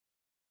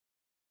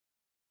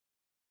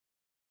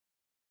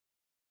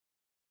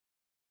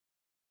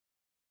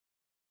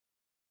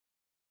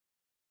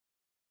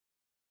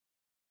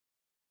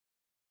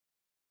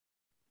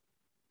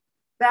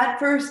That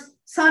first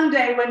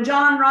Sunday when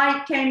John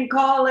Wright came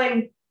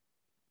calling,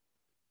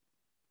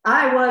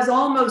 I was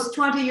almost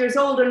 20 years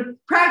old and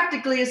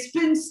practically a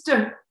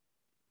spinster.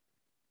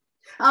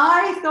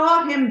 I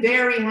thought him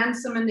very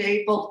handsome and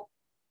able.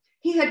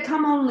 He had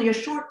come only a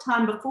short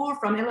time before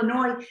from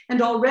Illinois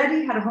and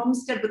already had a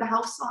homestead with a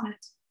house on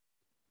it.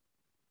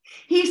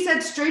 He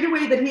said straight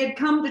away that he had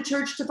come to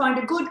church to find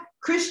a good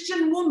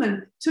Christian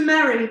woman to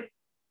marry.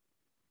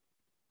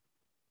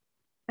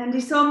 And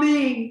he saw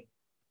me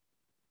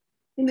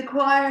in the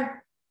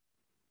choir,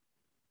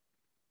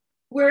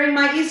 wearing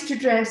my Easter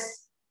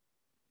dress,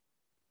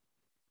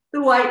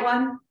 the white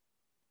one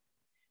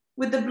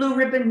with the blue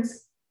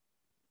ribbons.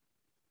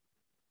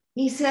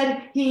 He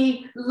said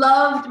he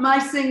loved my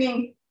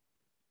singing.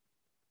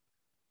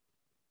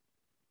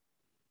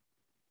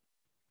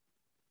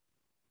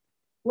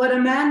 What a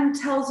man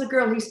tells a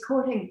girl he's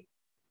courting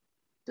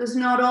does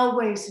not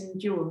always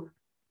endure.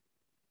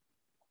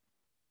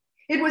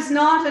 It was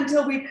not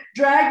until we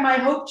dragged my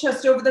hope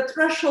chest over the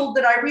threshold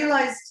that I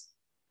realized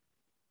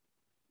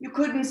you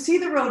couldn't see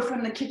the road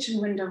from the kitchen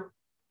window.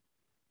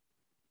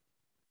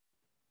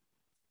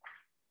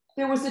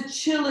 There was a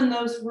chill in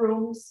those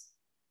rooms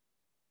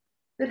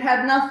that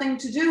had nothing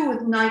to do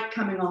with night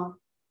coming on.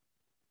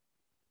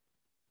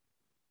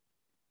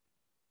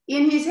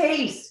 In his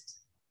haste,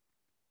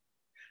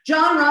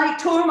 John Wright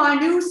tore my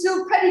new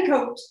silk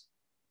petticoat,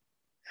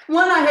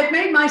 one I had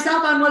made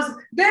myself and was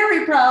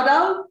very proud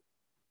of.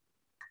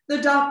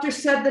 The doctor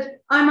said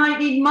that I might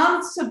need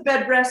months of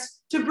bed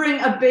rest to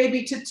bring a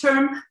baby to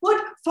term.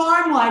 What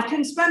farm wife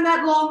can spend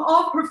that long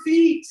off her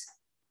feet?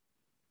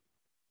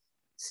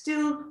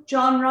 Still,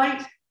 John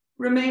Wright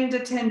remained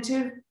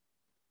attentive,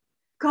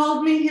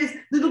 called me his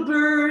little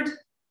bird,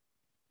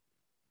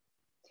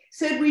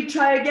 said we'd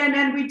try again,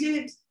 and we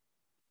did.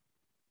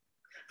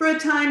 For a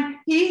time,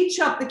 he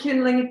chopped the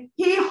kindling,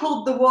 he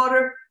hauled the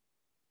water.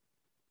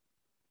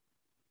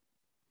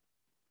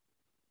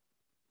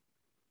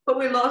 But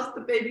we lost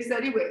the babies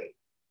anyway.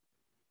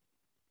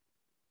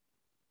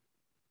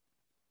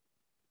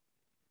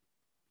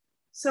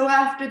 So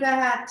after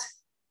that,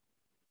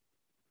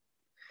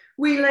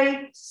 we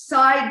lay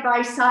side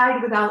by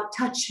side without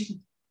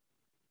touching.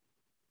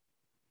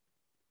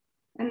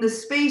 And the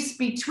space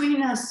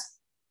between us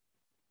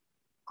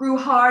grew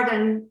hard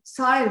and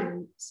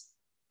silent.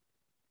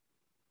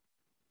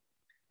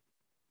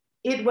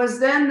 It was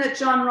then that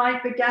John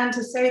Wright began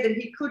to say that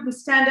he couldn't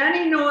stand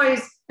any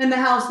noise in the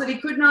house, that he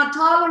could not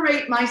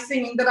tolerate my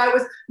singing, that I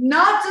was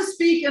not to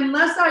speak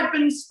unless I'd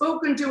been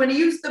spoken to, and he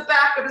used the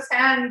back of his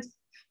hand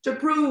to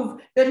prove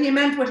that he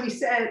meant what he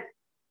said.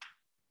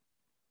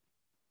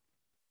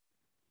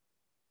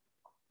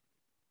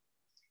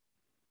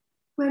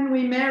 When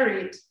we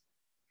married,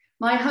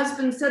 my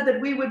husband said that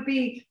we would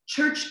be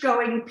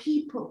church-going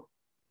people.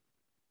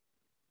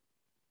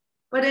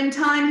 But in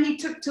time, he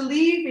took to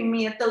leaving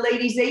me at the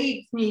Ladies'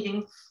 Aid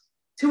meeting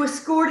to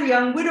escort a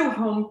young widow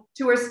home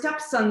to her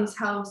stepson's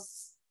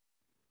house.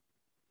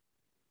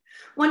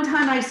 One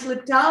time I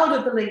slipped out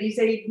of the Ladies'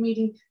 Aid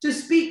meeting to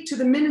speak to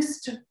the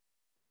minister.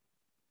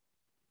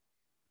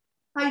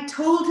 I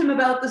told him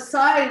about the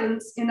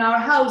silence in our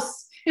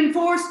house,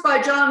 enforced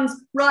by John's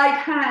right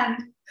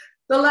hand,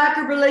 the lack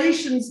of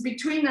relations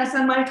between us,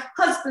 and my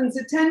husband's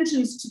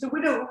attentions to the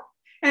widow.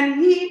 And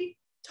he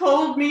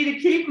told me to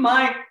keep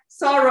my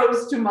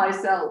sorrows to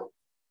myself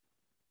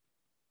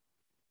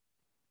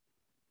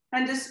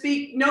and to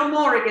speak no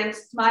more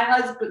against my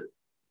husband.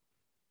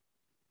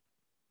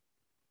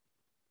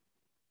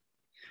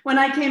 When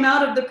I came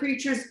out of the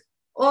preacher's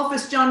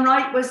office, John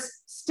Wright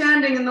was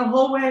standing in the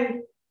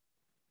hallway.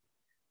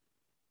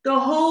 The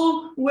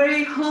whole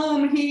way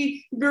home,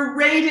 he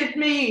berated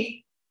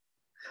me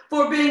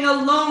for being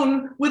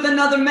alone with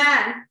another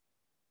man.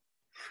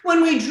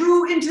 When we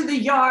drew into the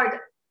yard,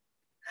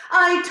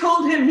 I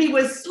told him he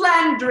was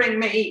slandering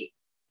me.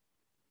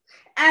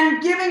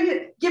 And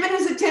given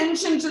his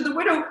attention to the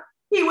widow,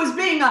 he was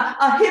being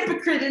a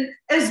hypocrite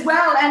as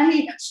well. And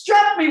he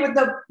struck me with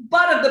the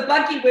butt of the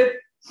buggy whip,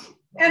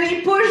 and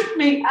he pushed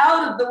me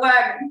out of the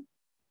wagon.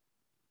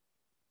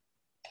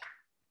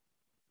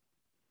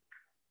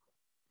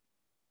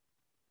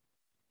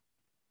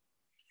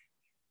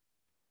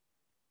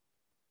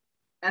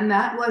 And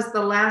that was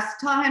the last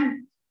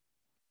time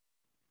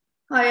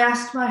I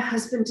asked my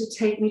husband to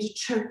take me to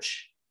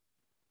church.